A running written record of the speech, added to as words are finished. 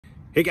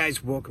Hey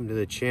guys, welcome to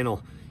the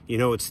channel. You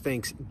know, it's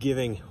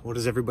Thanksgiving. What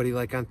does everybody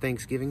like on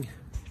Thanksgiving?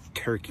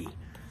 Turkey.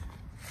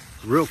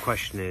 The real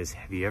question is,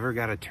 have you ever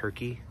got a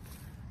turkey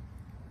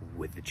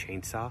with the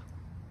chainsaw?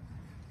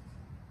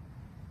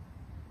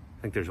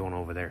 I think there's one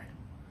over there.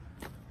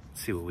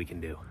 Let's see what we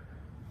can do.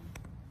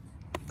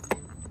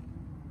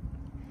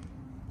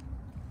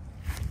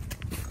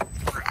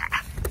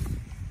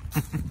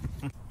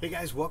 Hey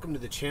guys, welcome to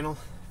the channel.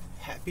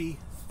 Happy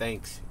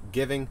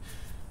Thanksgiving.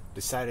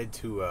 Decided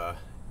to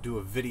do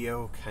a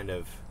video kind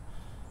of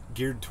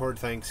geared toward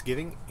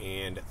Thanksgiving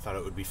and thought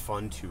it would be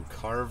fun to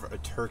carve a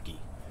turkey.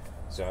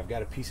 So I've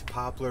got a piece of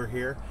poplar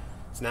here.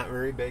 It's not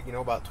very big, you know,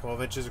 about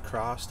 12 inches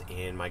across,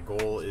 and my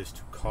goal is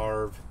to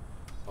carve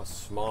a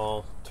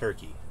small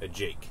turkey, a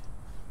Jake.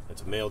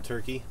 That's a male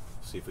turkey.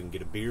 See if we can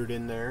get a beard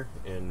in there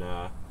and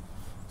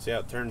see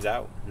how it turns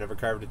out. Never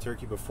carved a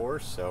turkey before,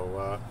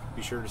 so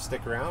be sure to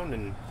stick around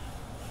and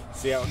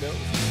see how it goes.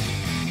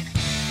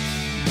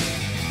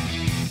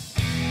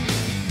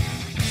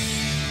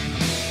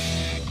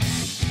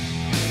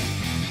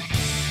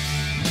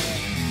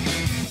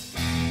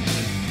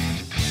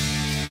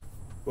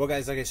 Well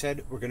guys, like I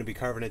said, we're going to be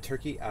carving a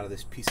turkey out of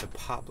this piece of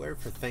poplar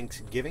for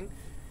Thanksgiving.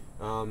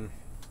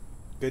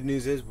 Good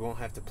news is we won't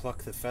have to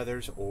pluck the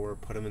feathers or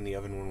put them in the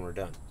oven when we're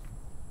done.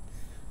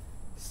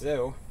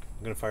 So,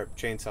 I'm going to fire up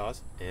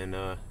chainsaws and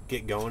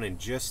get going in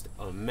just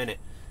a minute.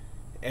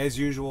 As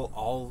usual,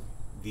 all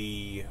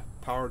the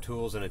power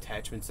tools and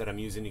attachments that I'm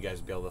using, you guys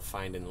will be able to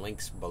find in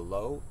links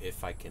below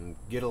if I can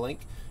get a link.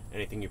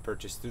 Anything you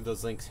purchase through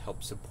those links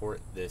helps support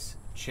this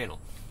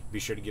channel. Be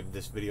sure to give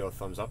this video a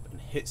thumbs up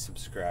and hit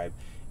subscribe,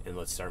 and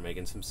let's start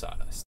making some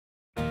sawdust.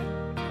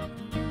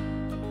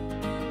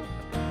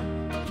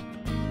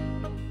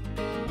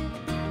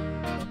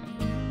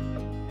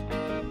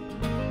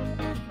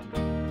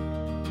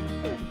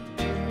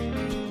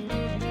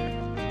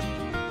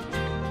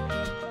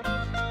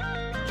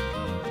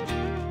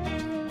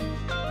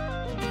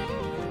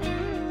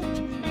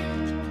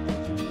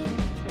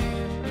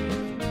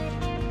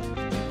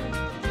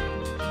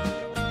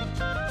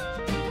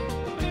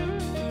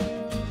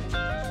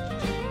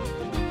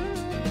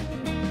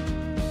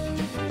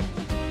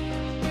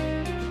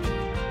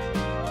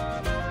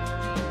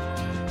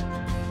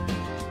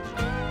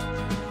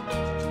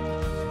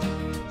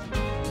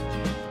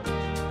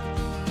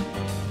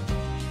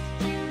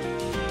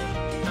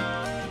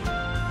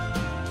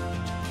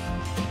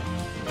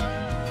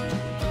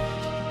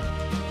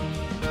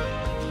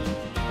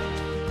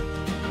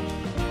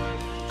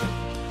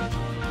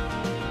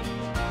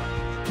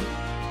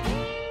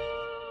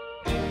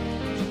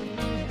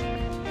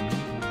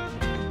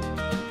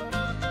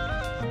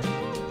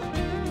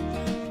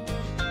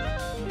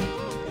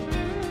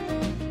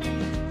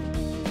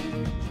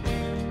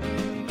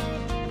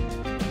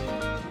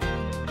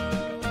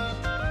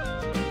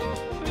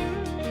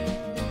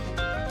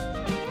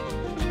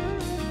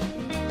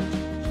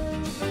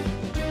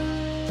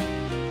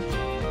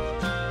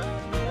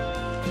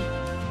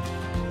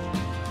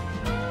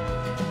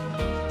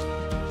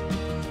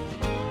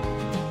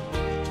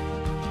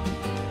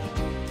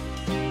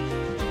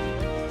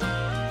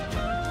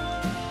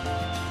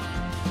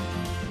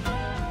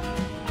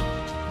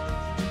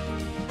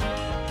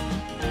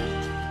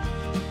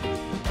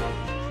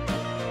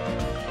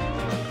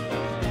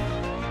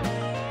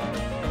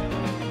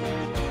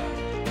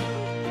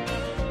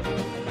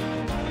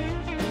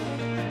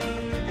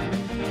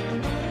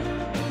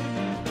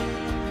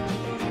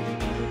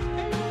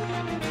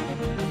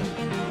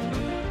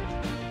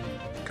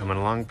 Coming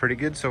along pretty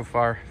good so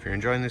far. If you're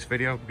enjoying this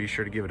video, be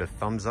sure to give it a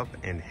thumbs up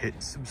and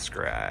hit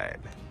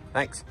subscribe.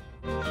 Thanks.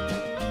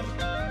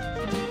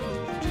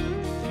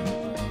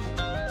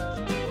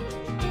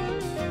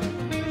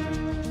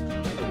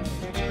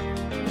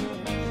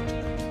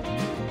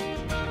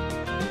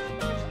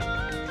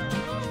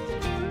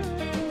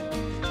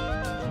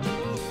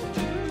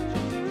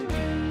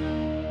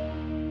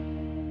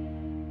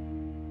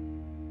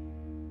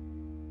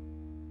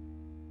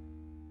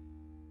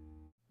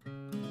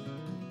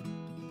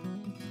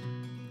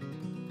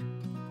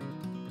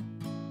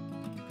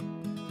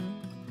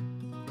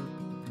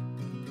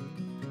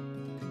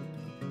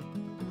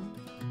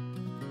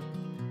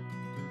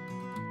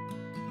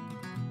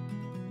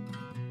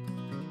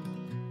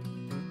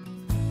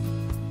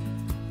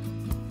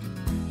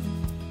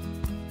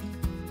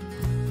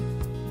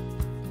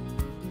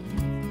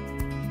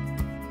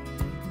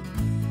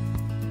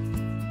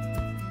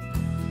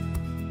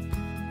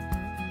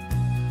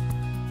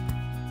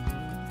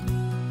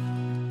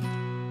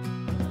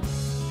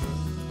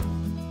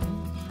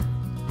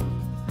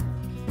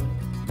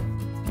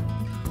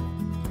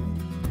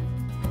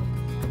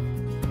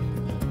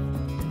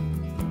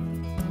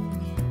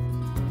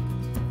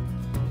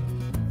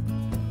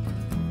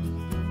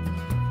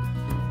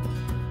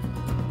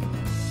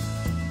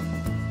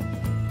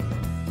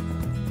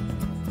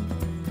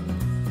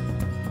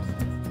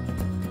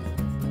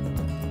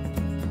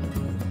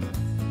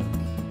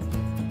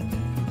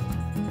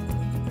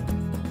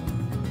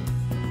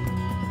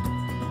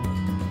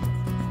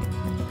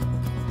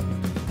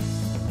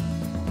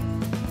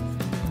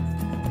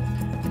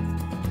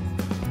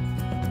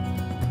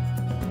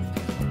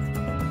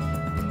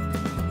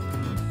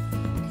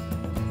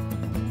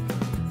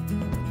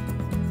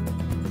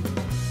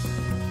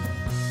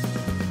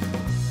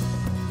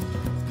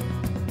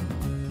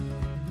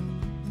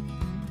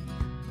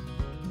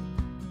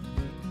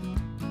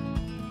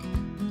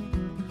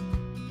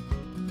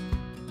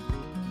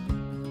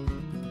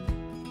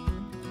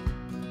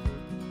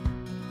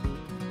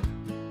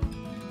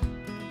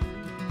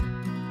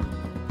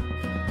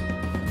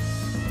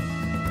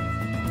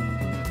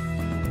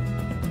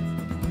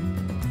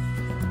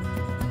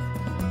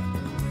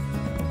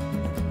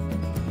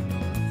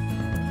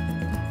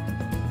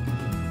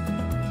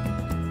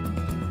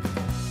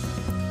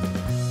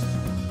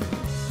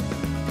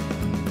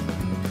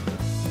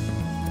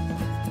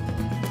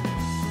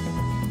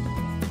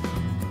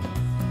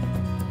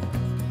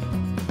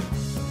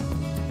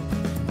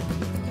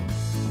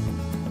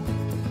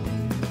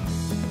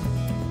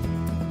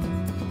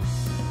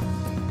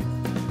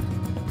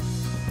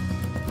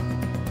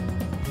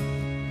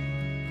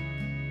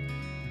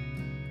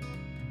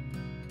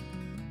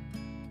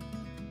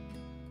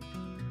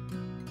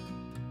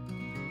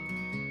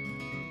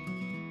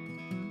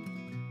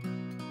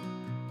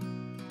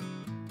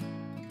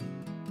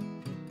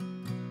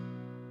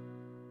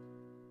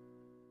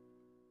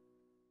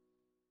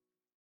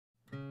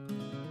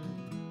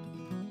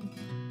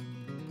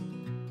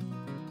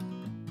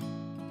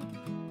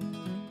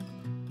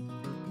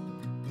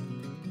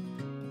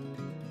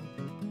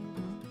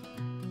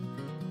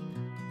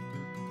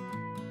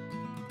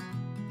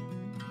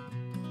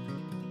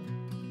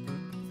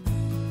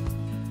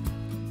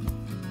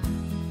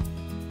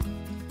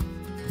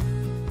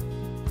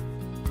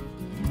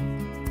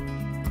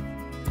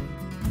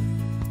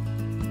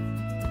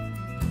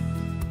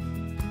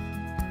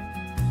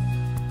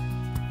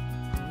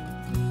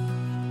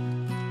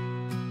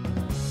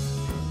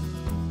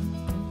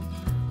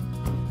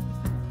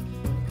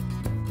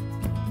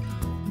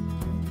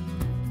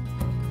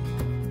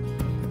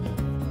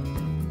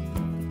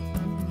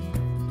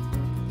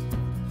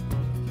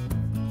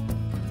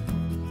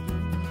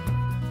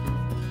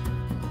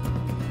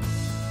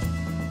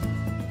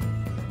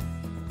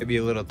 Maybe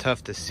a little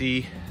tough to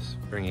see. Let's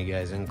bring you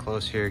guys in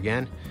close here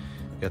again.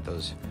 Got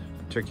those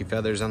turkey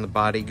feathers on the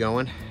body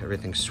going.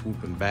 Everything's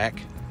swooping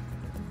back.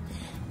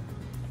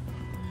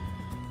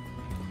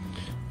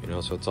 You know,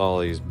 so it's all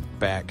these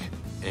back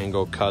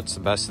angle cuts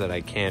the best that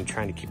I can,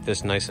 trying to keep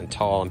this nice and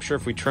tall. I'm sure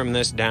if we trim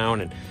this down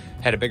and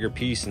had a bigger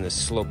piece and this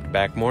sloped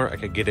back more, I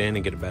could get in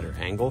and get a better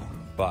angle.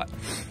 But,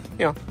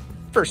 you know,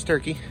 first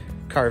turkey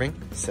carving,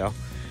 so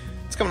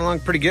it's coming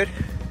along pretty good.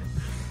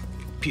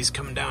 Piece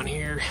coming down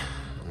here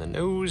on the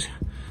nose.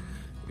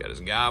 We got his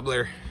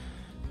gobbler.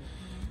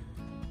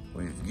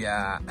 We've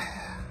got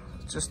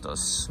just a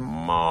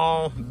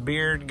small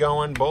beard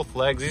going, both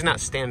legs. He's not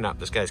standing up.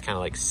 This guy's kind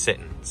of like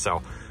sitting.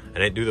 So I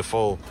didn't do the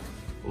full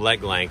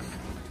leg length.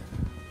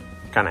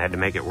 Kind of had to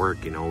make it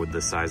work, you know, with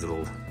the size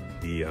of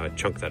the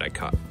chunk that I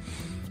cut.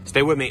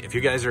 Stay with me. If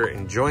you guys are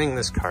enjoying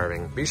this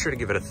carving, be sure to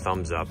give it a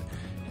thumbs up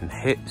and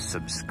hit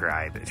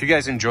subscribe. If you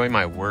guys enjoy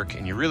my work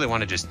and you really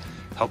want to just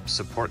help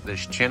support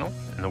this channel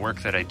and the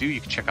work that I do, you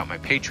can check out my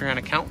Patreon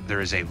account. There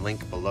is a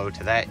link below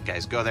to that. You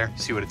guys go there,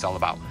 see what it's all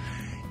about.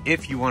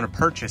 If you want to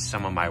purchase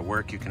some of my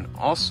work, you can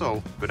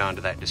also go down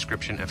to that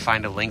description and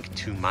find a link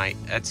to my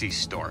Etsy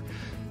store.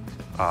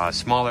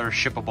 Smaller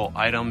shippable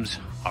items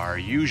are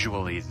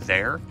usually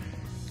there.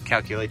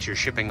 Calculates your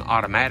shipping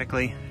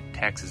automatically.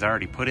 Taxes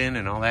already put in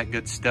and all that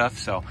good stuff.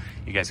 So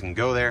you guys can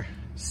go there,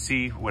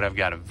 see what I've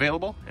got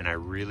available, and I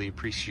really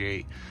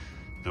appreciate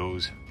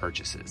those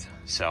purchases.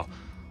 So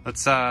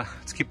let's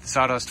keep the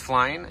sawdust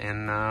flying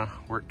and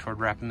work toward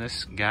wrapping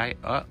this guy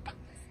up.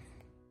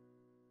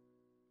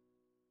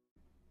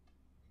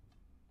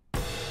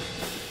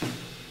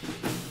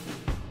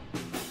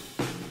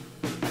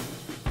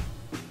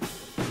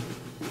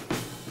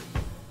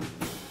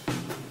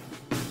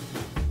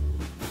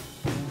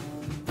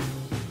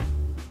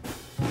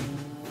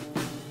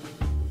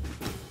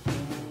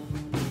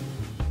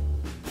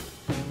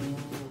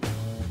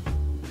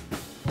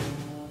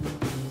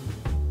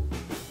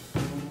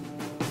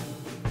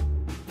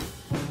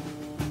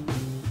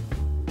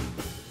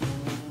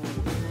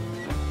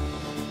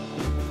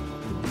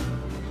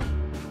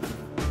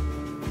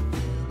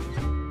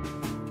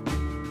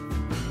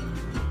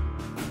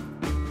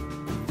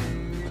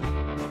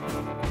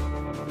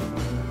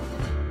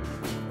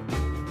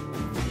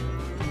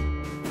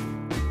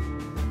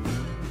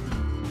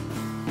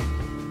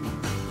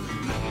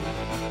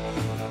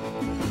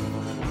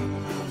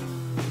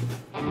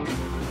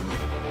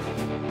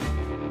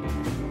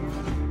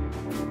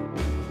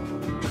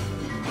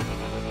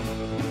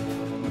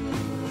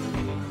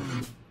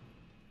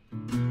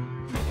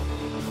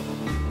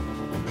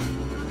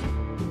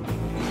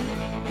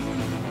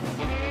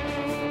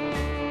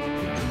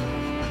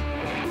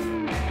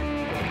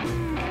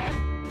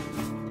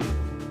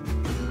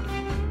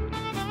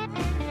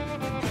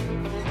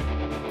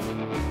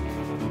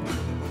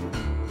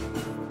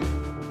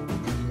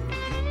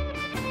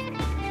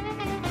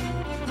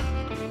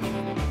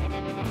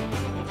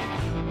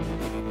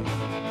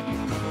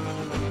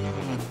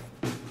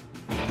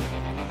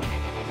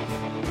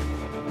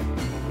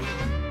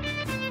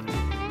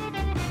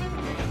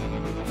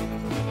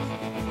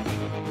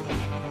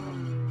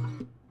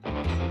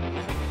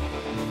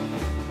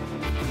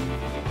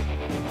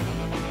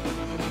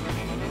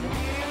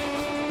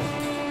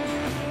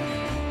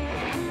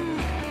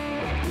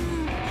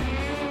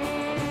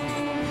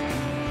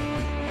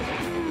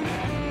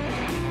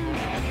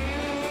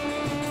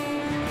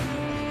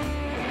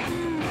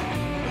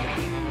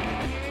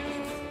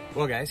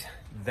 Well guys,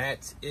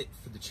 that's it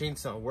for the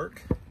chainsaw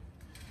work. I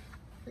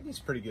think he's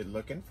pretty good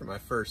looking for my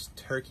first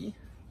turkey.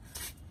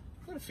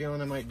 I've got a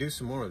feeling I might do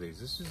some more of these.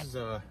 This is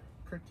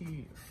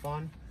pretty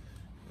fun.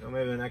 You know,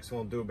 maybe the next one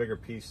will do a bigger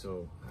piece,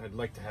 so I'd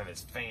like to have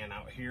his fan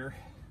out here,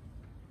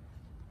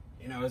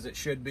 you know, as it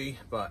should be,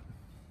 but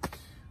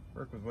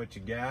work with what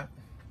you got,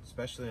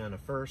 especially on a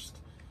first.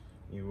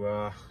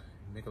 You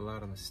make a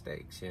lot of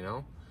mistakes, you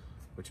know,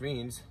 which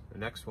means the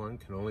next one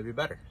can only be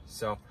better.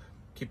 So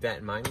keep that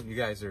in mind. You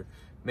guys are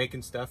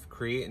making stuff,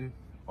 creating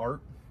art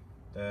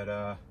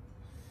that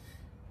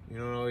you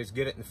don't always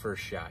get it in the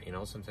first shot, you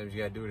know. Sometimes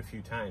you gotta do it a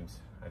few times.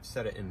 I've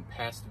said it in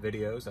past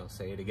videos, I'll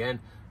say it again.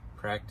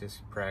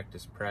 Practice,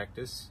 practice,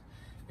 practice.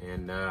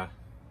 And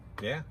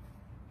yeah.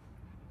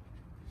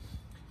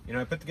 You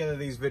know, I put together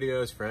these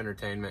videos for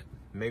entertainment,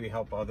 maybe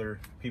help other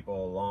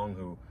people along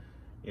who,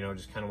 you know,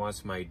 just kind of want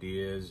some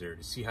ideas or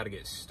to see how to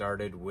get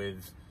started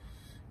with,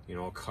 you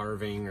know,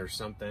 carving or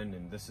something.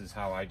 And this is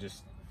how I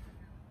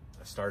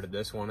started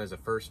this one as a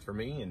first for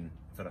me, and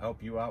if it'll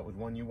help you out with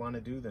one you want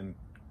to do, then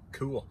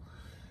cool.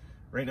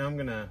 Right now I'm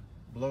gonna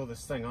blow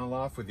this thing all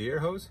off with the air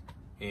hose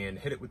and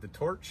hit it with the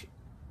torch.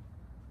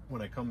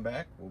 When I come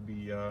back, we'll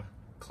be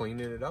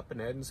cleaning it up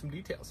and adding some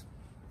details.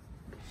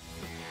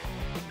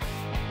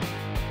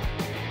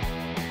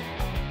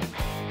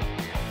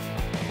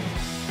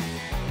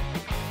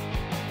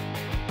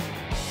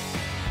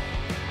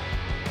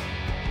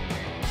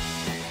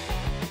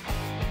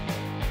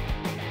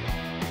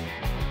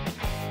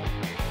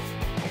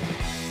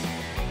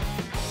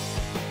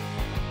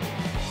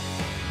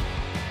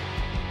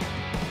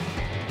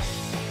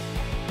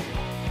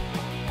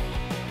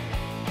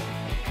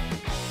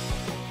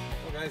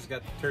 guys,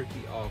 got the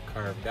turkey all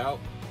carved out.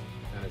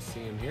 Kind of see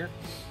him here.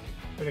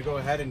 I'm gonna go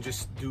ahead and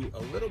just do a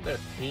little bit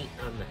of paint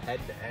on the head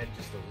to add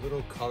just a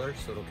little color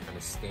so it'll kind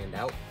of stand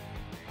out.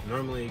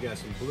 Normally you got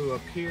some blue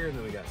up here and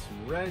then we got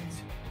some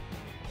reds.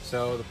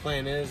 So the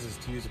plan is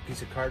to use a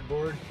piece of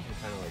cardboard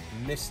and kind of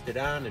like mist it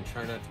on and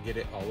try not to get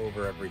it all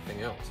over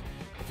everything else.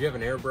 If you have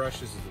an airbrush,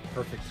 this is the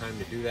perfect time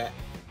to do that.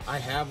 I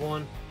have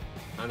one.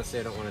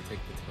 Honestly, I don't want to take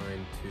the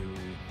time to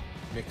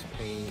mix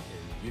paint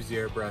and use the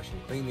airbrush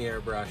and clean the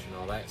airbrush and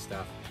all that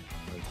stuff.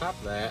 On top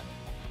of that,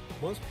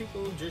 most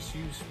people just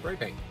use spray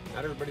paint.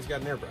 Not everybody's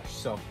got an airbrush.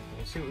 So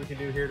we'll see what we can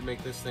do here to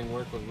make this thing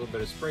work with a little bit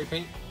of spray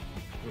paint.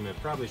 I'm gonna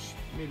probably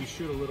maybe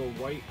shoot a little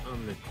white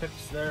on the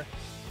tips there.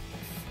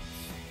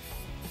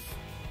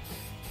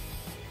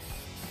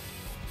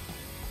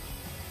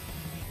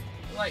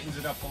 Lightens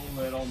it up a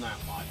little, not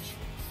much.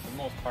 For the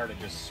most part, it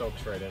just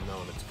soaks right in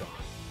though and it's gone.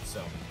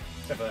 So,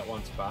 except for that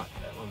one spot,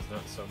 that one's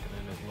not soaking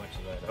in as much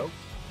as I'd hope.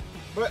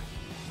 But,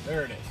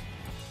 there it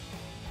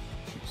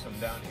is. Shoot some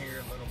down here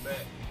a little bit.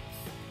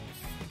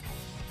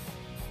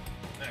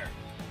 There,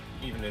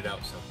 even it out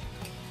some.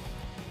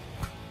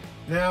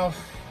 Now,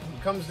 when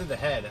it comes to the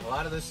head, a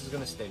lot of this is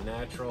going to stay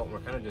natural. We're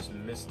kind of just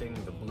misting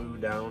the blue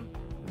down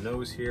the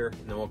nose here,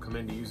 and then we'll come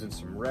into using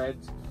some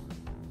reds.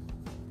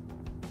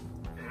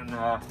 And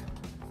I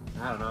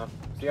don't know,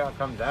 see how it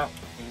comes out.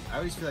 I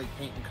always feel like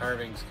paint and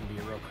carvings can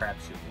be a real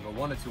crapshoot. You can go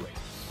one of two ways.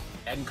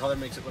 Adding color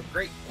makes it look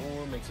great,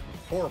 or makes it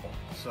look horrible.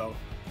 So,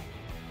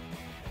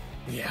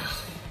 yeah,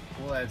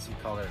 we'll add some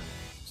color and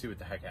see what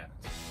the heck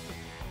happens.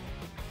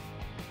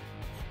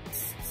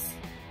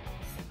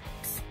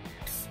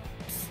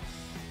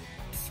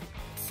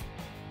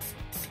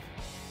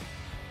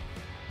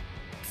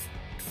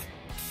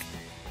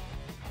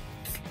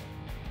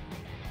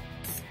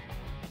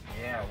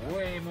 Yeah,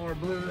 way more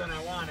blue than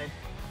I wanted.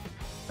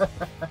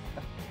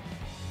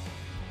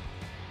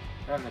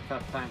 Having a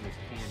tough time, this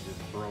can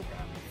just broke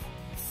on me.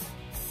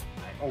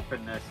 I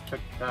opened this, took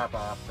the top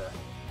off.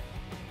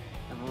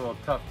 Having a little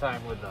tough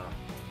time with the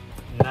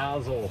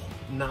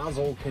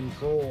nozzle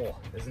control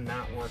is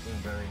not working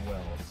very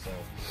well. So,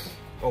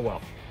 oh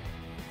well.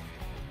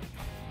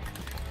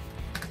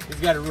 He's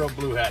got a real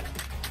blue head.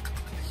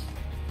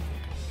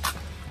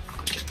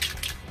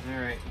 All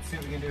right, let's see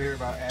what we can do here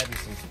about adding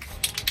some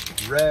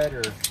red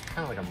or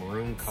kind of like a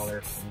maroon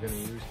color I'm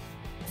gonna use.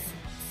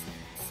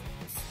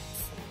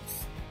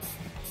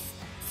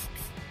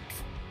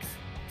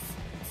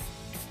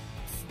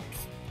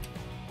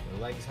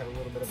 The legs have a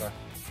little bit of a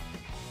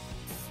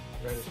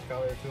reddish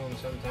color to them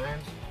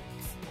sometimes.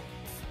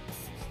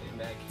 Stand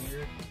back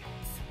here.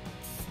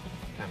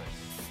 Kind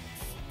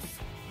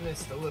of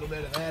missed a little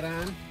bit of that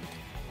on.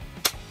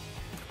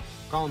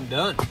 Call them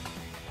done. What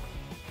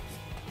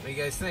do you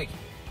guys think?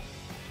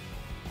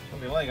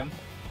 Hope you like them.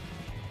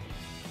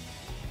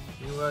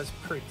 It was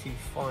pretty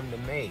fun to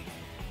make.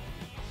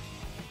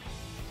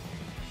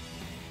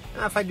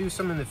 Now if I do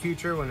some in the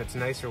future when it's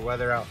nicer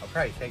weather out, I'll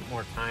probably take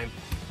more time,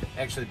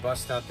 actually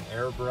bust out the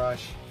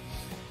airbrush,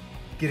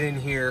 get in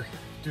here,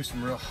 do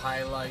some real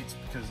highlights,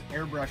 because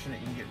airbrushing it,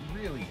 you can get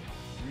really,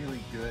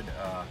 really good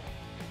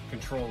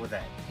control with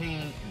that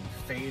paint and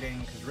fading,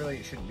 because really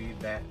it shouldn't be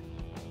that,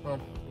 well,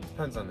 it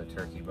depends on the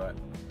turkey, but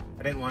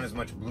I didn't want as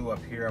much blue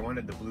up here. I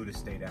wanted the blue to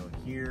stay down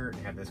here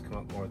and have this come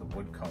up more of the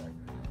wood color.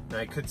 Now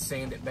I could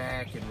sand it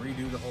back and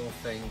redo the whole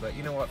thing, but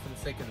you know what, for the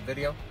sake of the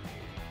video,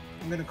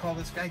 I'm gonna call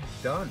this guy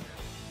done.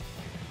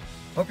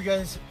 Hope you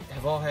guys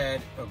have all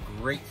had a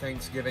great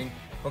Thanksgiving.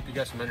 Hope you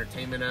got some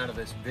entertainment out of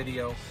this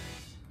video.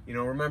 You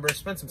know, remember,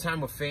 spend some time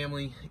with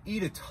family,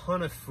 eat a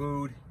ton of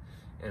food,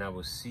 and I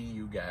will see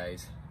you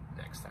guys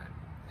next time.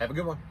 Have a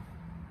good one.